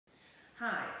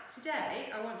Hi,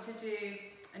 today I want to do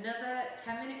another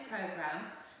 10-minute program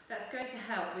that's going to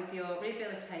help with your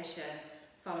rehabilitation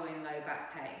following low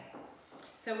back pain.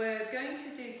 So we're going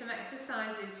to do some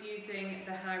exercises using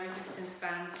the high resistance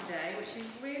band today, which is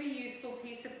a really useful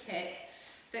piece of kit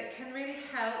that can really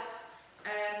help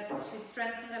to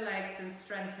strengthen the legs and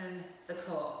strengthen the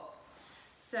core.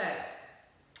 So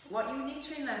what you need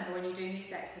to remember when you're doing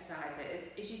these exercises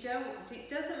is it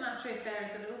doesn't matter if there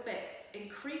is a little bit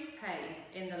increased pain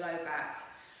in the low back,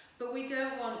 but we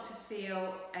don't want to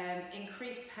feel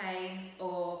increased pain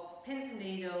or pins and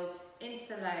needles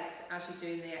into the legs as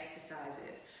you're doing the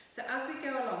exercises. So as we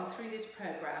go along through this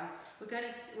program, I'm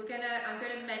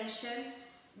going to mention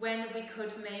when we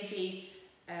could maybe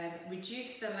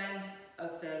reduce the length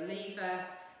of the lever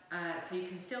so you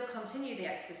can still continue the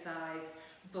exercise,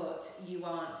 but you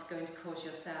aren't going to cause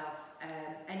yourself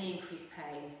any increased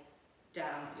pain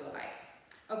down your leg.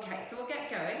 Okay, so we'll get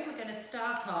going. We're going to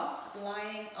start off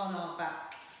lying on our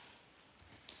back.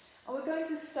 And we're going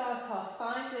to start off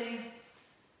finding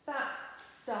that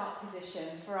start position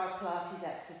for our Pilates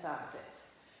exercises.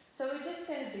 So we're just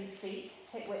going to be feet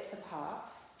hip width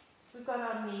apart. We've got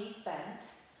our knees bent,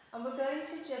 and we're going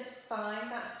to just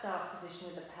find that start position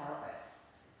with the pelvis.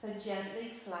 So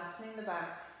gently flattening the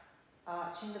back,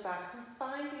 arching the back, and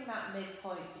finding that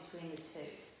midpoint between the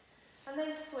two. And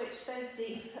then switch those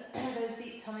deep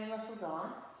tummy muscles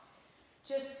on.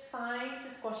 Just find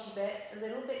the squashy bit a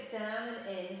little bit down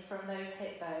and in from those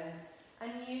hip bones,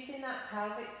 and using that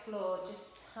pelvic floor,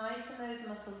 just tighten those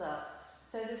muscles up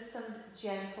so there's some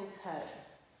gentle tone.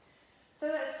 So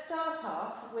let's start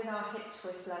off with our hip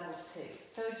twist level 2.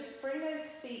 So just bring those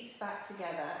feet back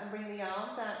together and bring the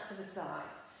arms out to the side.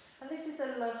 And this is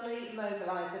a lovely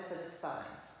mobiliser for the spine.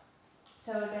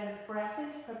 So again, breath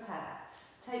in to prepare.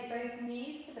 Take both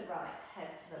knees to the right, head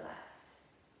to the left.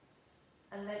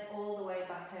 And then all the way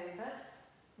back over.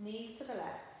 Knees to the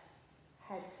left,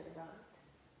 head to the right.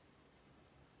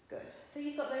 Good. So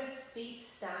you've got those feet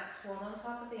stacked, one on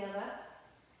top of the other.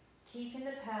 Keeping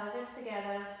the pelvis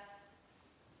together.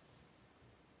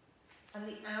 And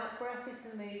the out breath is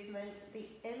the movement, the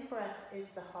in breath is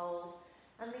the hold,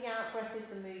 and the out breath is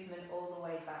the movement all the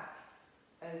way back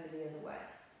over the other way.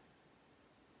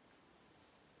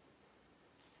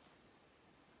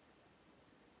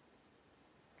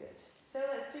 Good. So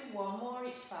let's do one more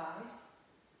each side.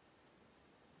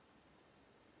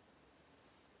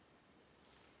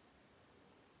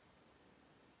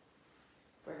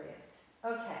 Brilliant.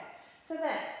 Okay, so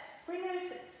then bring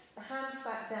those hands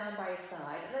back down by your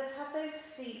side. Let's have those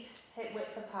feet hip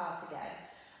width apart again.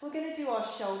 We're going to do our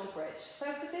shoulder bridge.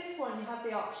 So for this one, you have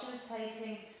the option of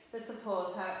taking the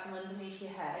support out from underneath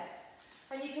your head.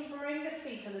 And you can bring the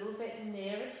feet a little bit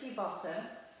nearer to your bottom.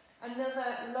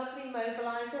 Another lovely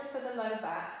mobiliser for the low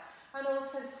back, and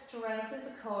also strengthens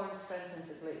the core and strengthens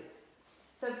the glutes.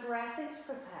 So breath in to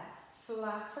prepare,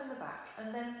 flatten the back,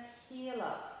 and then heel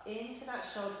up into that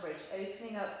shoulder bridge,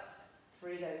 opening up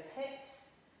through those hips.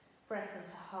 Breath in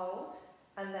to hold,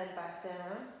 and then back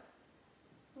down.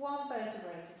 One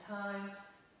vertebra at a time,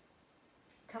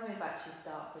 coming back to your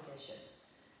start position.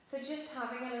 So just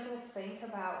having a little think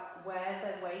about where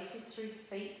the weight is through the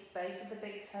feet, base of the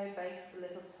big toe, base of the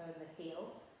little toe, and the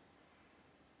heel.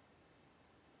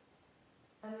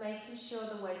 And making sure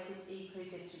the weight is equally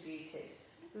distributed,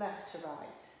 left to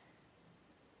right.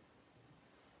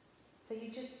 So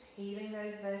you're just peeling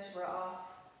those vertebrae off,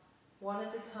 one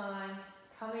at a time,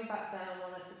 coming back down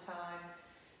one at a time.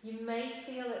 You may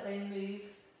feel that they move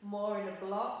more in a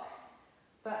block,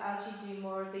 but as you do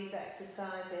more of these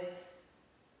exercises,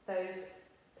 those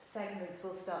segments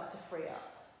will start to free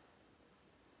up.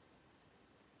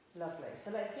 Lovely. So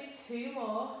let's do 2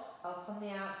 more. Up on the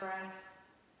out breath.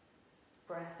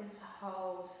 Breath in to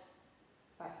hold.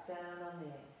 Back down on the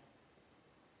in.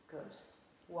 Good.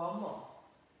 1 more.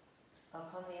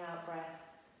 Up on the out breath.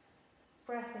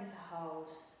 Breath in to hold.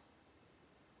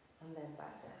 And then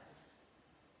back down.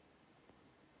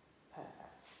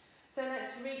 Perfect. So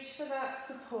let's reach for that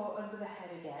support under the head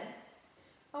again.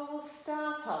 And we'll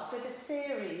start off with a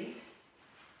series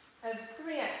of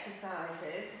 3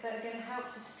 exercises that are going to help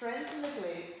to strengthen the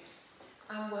glutes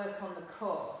and work on the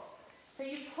core. So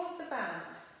you put the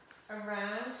band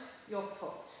around your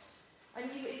foot, and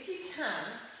if you can,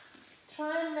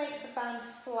 try and make the band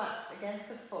flat against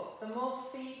the foot. The more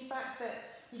feedback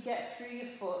that you get through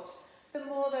your foot, the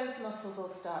more those muscles will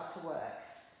start to work.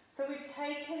 So we've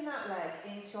taken that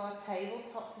leg into our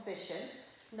tabletop position,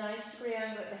 90-degree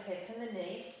angle at the hip and the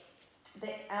knee.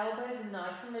 The elbows are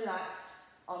nice and relaxed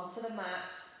onto the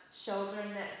mat, shoulder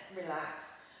and neck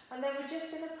relaxed. And then we're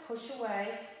just going to push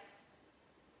away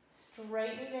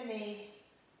straightening the knee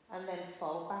and then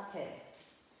fold back in.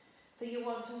 So you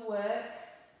want to work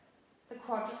the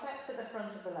quadriceps at the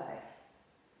front of the leg,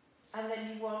 and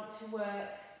then you want to work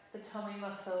the tummy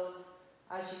muscles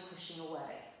as you're pushing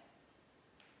away.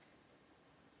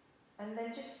 And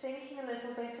then just thinking a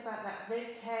little bit about that rib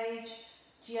cage,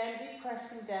 gently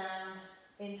pressing down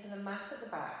into the mat at the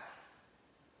back.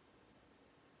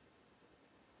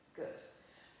 Good.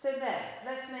 So then,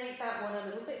 let's make that one a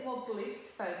little bit more glutes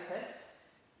focused.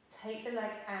 Take the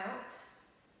leg out.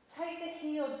 Take the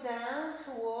heel down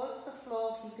towards the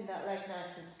floor, keeping that leg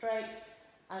nice and straight,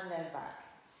 and then back.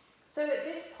 So at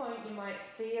this point you might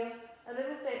feel a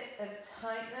little bit of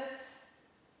tightness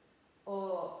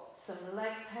or some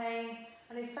leg pain,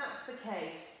 and if that's the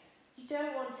case, you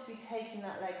don't want to be taking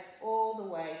that leg all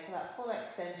the way to that full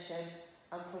extension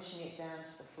and pushing it down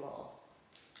to the floor.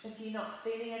 If you're not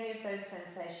feeling any of those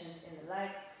sensations in the leg,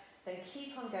 then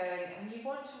keep on going, and you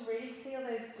want to really feel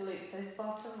those glutes, those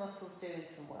bottom muscles doing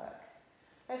some work.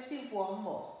 Let's do one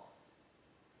more.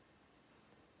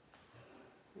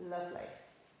 Lovely.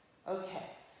 Okay,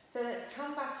 so let's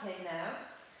come back in now,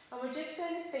 and we're just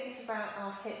going to think about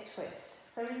our hip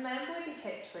twist. So remember, with your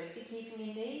hip twist, you're keeping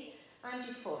your knee and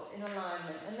your foot in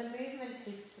alignment, and the movement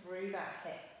is through that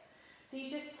hip. So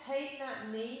you just take that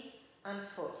knee and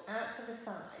foot out to the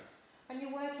side, and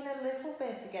you're working a little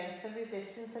bit against the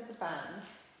resistance of the band,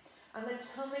 and the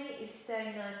tummy is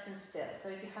staying nice and still. So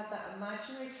if you had that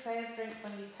imaginary tray of drinks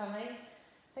on your tummy,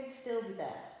 they'd still be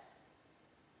there.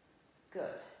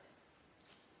 Good.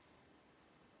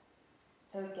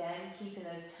 So again, keeping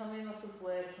those tummy muscles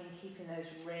working, keeping those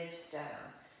ribs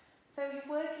down. So you're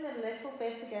working a little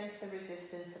bit against the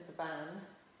resistance of the band.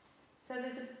 So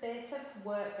there's a bit of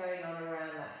work going on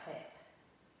around that hip.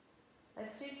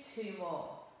 Let's do two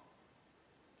more.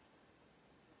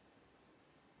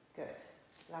 Good.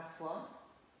 Last one.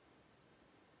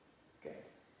 Good.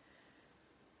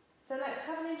 So let's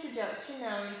have an introduction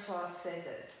now into our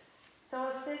scissors. So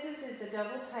our scissors is the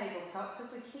double tabletop. So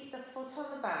if we keep the foot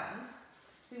on the band,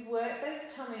 we work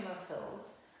those tummy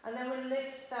muscles, and then we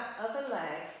lift that other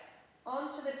leg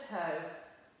onto the toe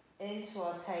into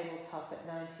our tabletop at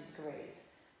 90 degrees,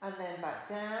 and then back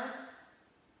down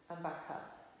and back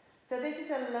up. So this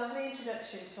is a lovely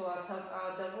introduction to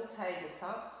our double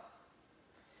tabletop.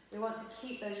 We want to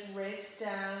keep those ribs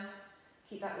down,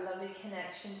 keep that lovely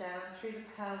connection down through the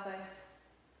pelvis.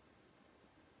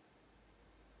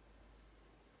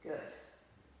 Good.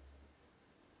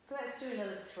 So let's do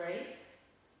another 3.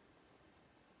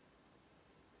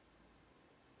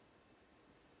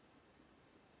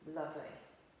 Lovely.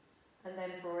 And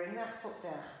then bring that foot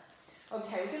down.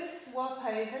 Okay, we're going to swap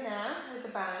over now with the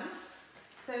band.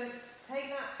 So take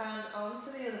that band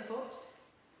onto the other foot,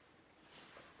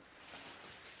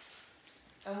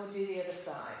 and we'll do the other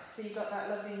side. So you've got that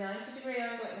lovely 90-degree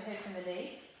angle at the hip and the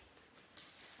knee.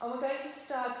 And we're going to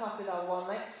start off with our one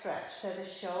leg stretch. So the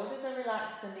shoulders are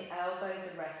relaxed and the elbows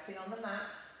are resting on the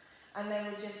mat. And then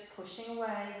we're just pushing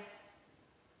away,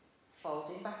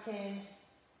 folding back in,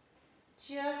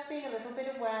 just being a little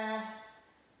bit aware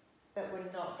that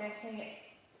we're not getting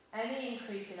any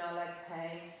increase in our leg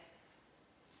pain.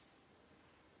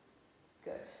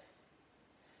 Good.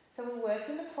 So we're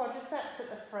working the quadriceps at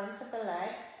the front of the leg,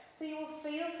 so you will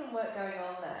feel some work going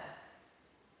on there.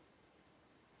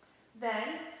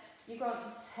 Then you're going to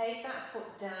take that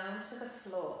foot down to the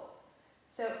floor.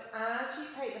 So as you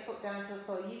take the foot down to the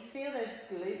floor, you feel those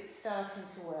glutes starting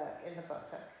to work in the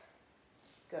buttock.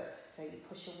 Good. So you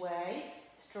push away,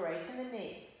 straighten the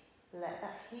knee. Let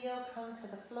that heel come to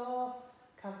the floor,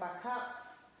 come back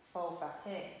up, fold back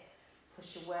in.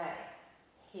 Push away,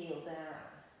 heel down.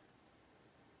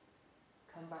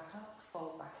 Come back up,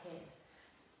 fold back in.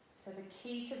 So the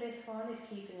key to this one is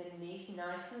keeping the knees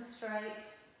nice and straight.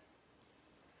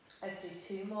 Let's do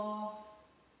 2 more.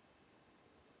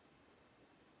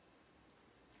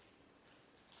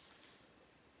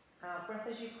 Out breath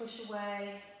as you push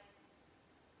away.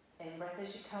 In breath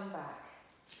as you come back.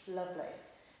 Lovely.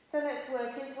 So let's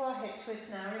work into our hip twist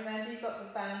now. Remember, you've got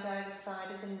the band either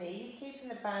side of the knee. You're keeping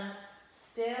the band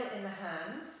still in the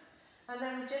hands. And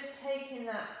then we're just taking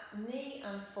that knee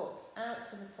and foot out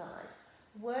to the side,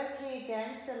 working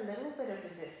against a little bit of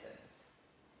resistance.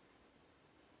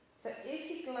 So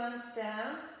if you glance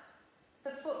down,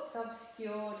 the foot's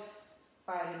obscured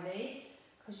by the knee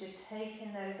because you're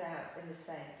taking those out in the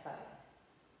same plane.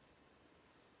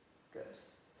 Good.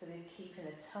 So then keeping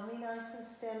the tummy nice and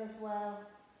still as well.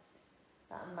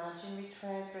 That imaginary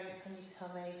tray of drinks on your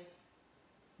tummy,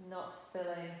 not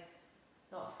spilling,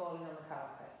 not falling on the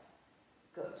carpet.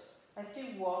 Good. Let's do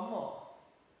one more.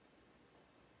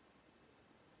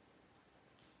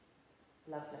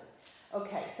 Lovely.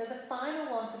 Okay, so the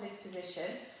final one for this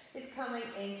position is coming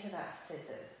into that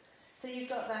scissors. So you've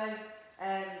got those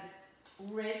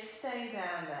ribs staying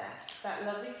down there, that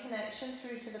lovely connection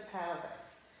through to the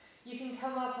pelvis. You can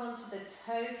come up onto the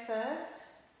toe first,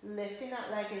 lifting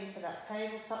that leg into that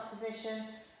tabletop position,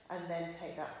 and then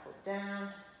take that foot down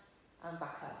and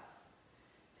back up.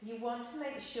 So you want to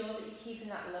make sure that you're keeping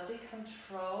that lovely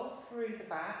control through the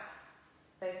back.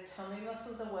 Those tummy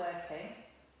muscles are working.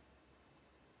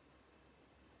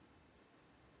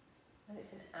 And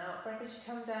it's an out breath as you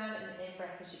come down and an in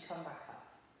breath as you come back up.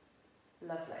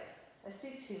 Lovely. Let's do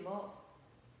 2 more.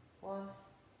 1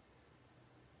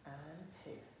 and 2.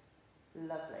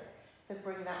 Lovely. So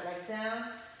bring that leg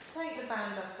down, take the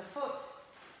band off the foot,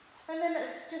 and then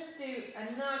let's just do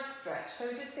a nice stretch. So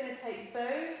we're just going to take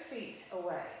both feet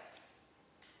away,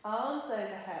 arms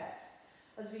overhead,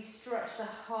 as we stretch the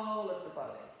whole of the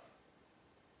body.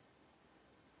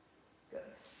 Good.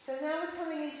 So now we're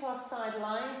coming into our side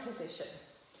lying position.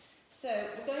 So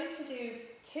we're going to do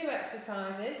 2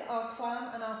 exercises, our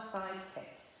climb and our side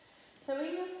kick. So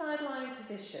in your side lying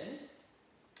position,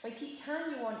 if you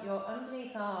can, you want your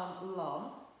underneath arm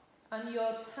long and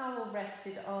your towel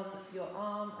rested on your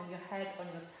arm and your head on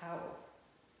your towel.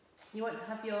 You want to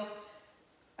have your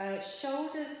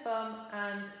shoulders, bum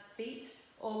and feet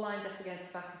all lined up against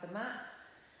the back of the mat.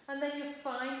 And then you're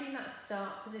finding that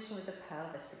start position with the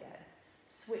pelvis again.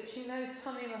 Switching those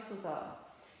tummy muscles on.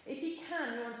 If you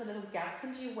can, you want a little gap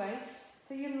under your waist,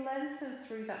 so you lengthen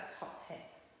through that top hip.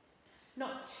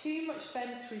 Not too much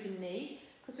bend through the knee,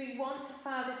 because we want to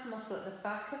fire this muscle at the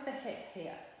back of the hip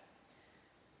here.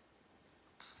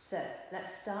 So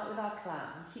let's start with our climb.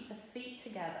 You keep the feet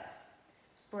together.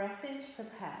 It's breath in to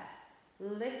prepare.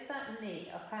 Lift that knee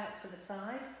up out to the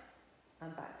side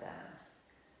and back down.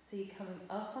 So you're coming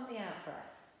up on the out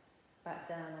breath, back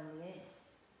down on the in.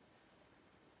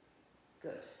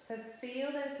 Good. So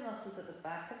feel those muscles at the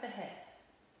back of the hip.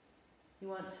 You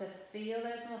want to feel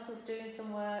those muscles doing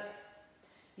some work.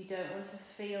 You don't want to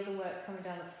feel the work coming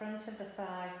down the front of the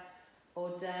thigh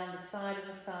or down the side of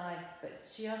the thigh, but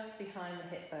just behind the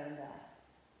hip bone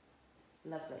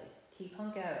there. Lovely. Keep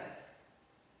on going.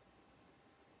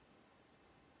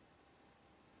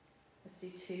 Let's do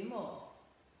 2 more.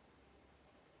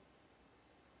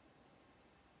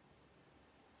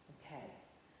 Okay.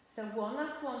 So one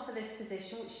last one for this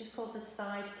position, which is called the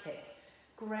side kick.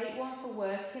 Great one for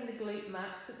working the glute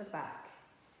max at the back.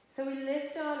 So we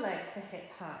lift our leg to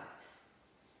hip height.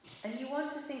 And you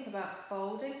want to think about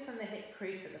folding from the hip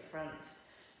crease at the front.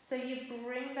 So you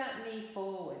bring that knee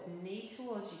forward, knee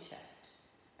towards your chest.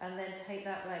 And then take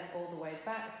that leg all the way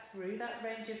back through that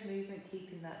range of movement,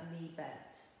 keeping that knee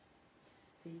bent.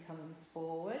 So you're coming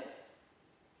forward.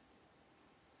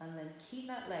 And then keep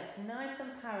that leg nice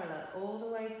and parallel all the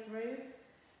way through.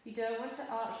 You don't want to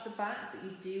arch the back, but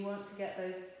you do want to get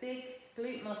those big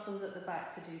glute muscles at the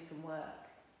back to do some work.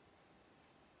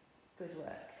 Good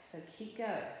work. So keep going.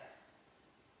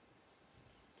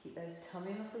 Keep those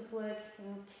tummy muscles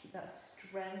working. Keep that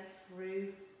strength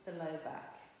through the low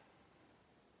back.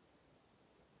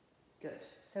 Good.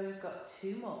 So we've got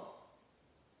 2 more.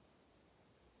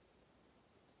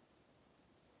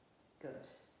 Good.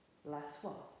 Last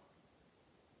one.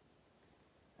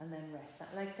 And then rest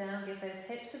that leg down. Give those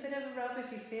hips a bit of a rub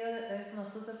if you feel that those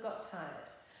muscles have got tired.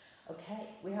 Okay,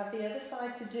 we have the other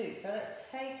side to do. So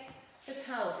let's take the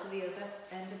towel to the other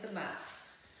end of the mat.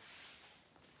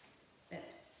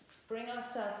 Let's bring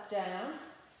ourselves down,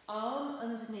 arm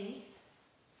underneath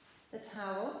the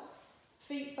towel,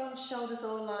 feet, bums, shoulders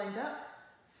all lined up.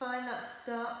 Find that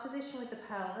start position with the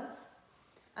pelvis,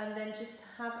 and then just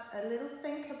have a little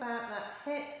think about that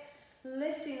hip,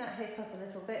 lifting that hip up a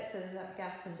little bit so there's that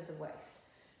gap under the waist.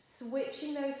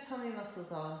 Switching those tummy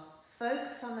muscles on,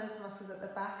 focus on those muscles at the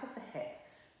back of the hip.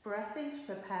 Breath in to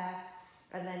prepare,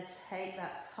 and then take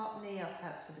that top knee up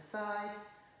out to the side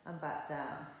and back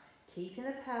down. Keeping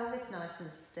the pelvis nice and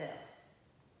still.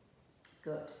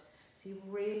 Good. So you're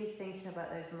really thinking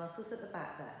about those muscles at the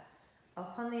back there.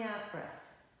 Up on the out breath,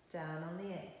 down on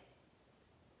the in.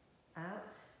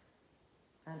 Out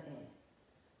and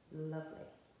in. Lovely.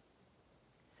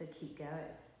 So keep going.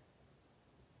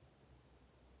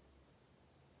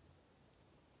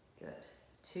 Good.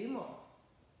 2 more.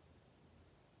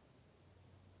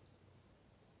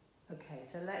 Okay,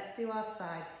 so let's do our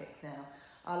side kick now.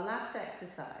 Our last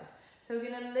exercise. So we're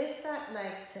going to lift that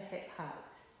leg to hip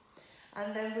height.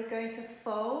 And then we're going to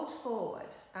fold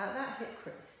forward at that hip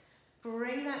crease.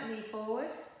 Bring that knee forward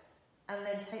and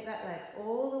then take that leg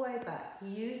all the way back,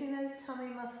 using those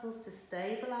tummy muscles to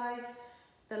stabilize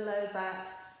the low back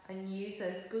and use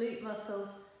those glute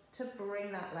muscles to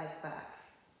bring that leg back.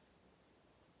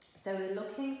 So we're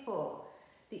looking for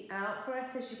the out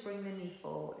breath as you bring the knee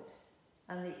forward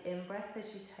and the in breath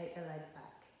as you take the leg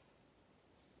back.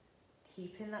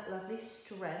 Keeping that lovely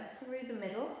strength through the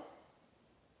middle.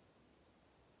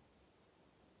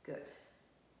 Good.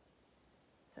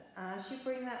 So as you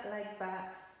bring that leg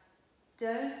back,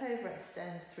 don't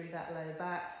overextend through that low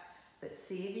back, but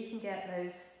see if you can get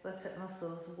those buttock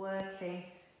muscles working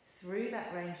through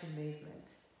that range of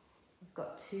movement. We've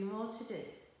got 2 more to do.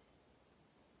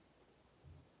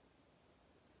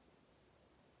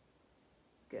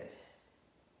 Good.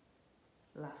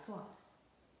 Last one.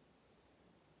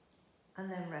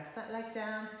 And then rest that leg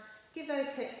down. Give those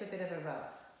hips a bit of a rub.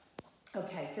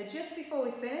 Okay, so just before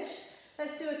we finish,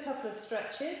 let's do a couple of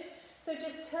stretches. So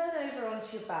just turn over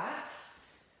onto your back.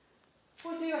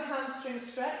 We'll do a hamstring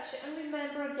stretch, and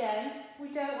remember again,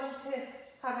 we don't want to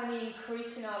have any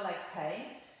increase in our leg pain.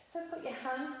 So put your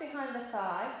hands behind the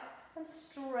thigh and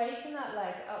straighten that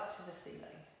leg up to the ceiling.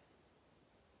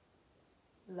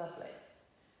 Lovely.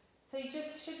 So you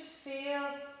just should feel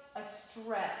a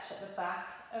stretch at the back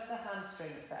of the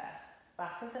hamstrings there,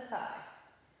 back of the thigh,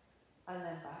 and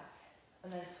then back,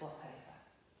 and then swap over.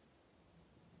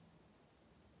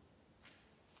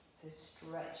 So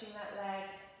stretching that leg,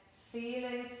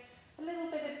 feeling a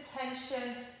little bit of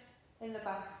tension in the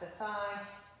back of the thigh.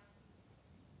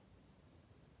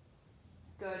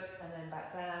 Good, and then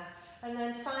back down. And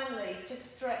then finally,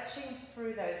 just stretching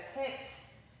through those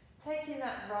hips, taking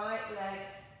that right leg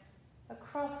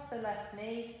across the left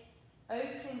knee,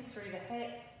 opening through the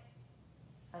hip,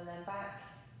 and then back,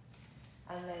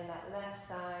 and then that left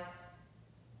side,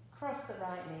 across the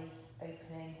right knee,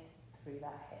 opening through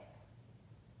that hip.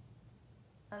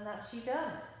 And that's you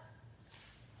done.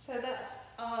 So that's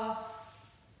our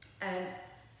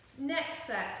next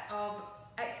set of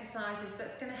exercises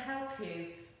that's going to help you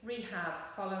rehab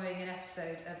following an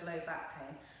episode of low back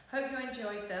pain. Hope you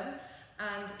enjoyed them,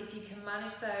 and if you can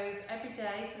manage those every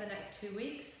day for the next 2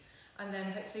 weeks, and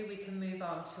then hopefully we can move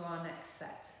on to our next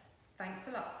set. Thanks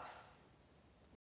a lot.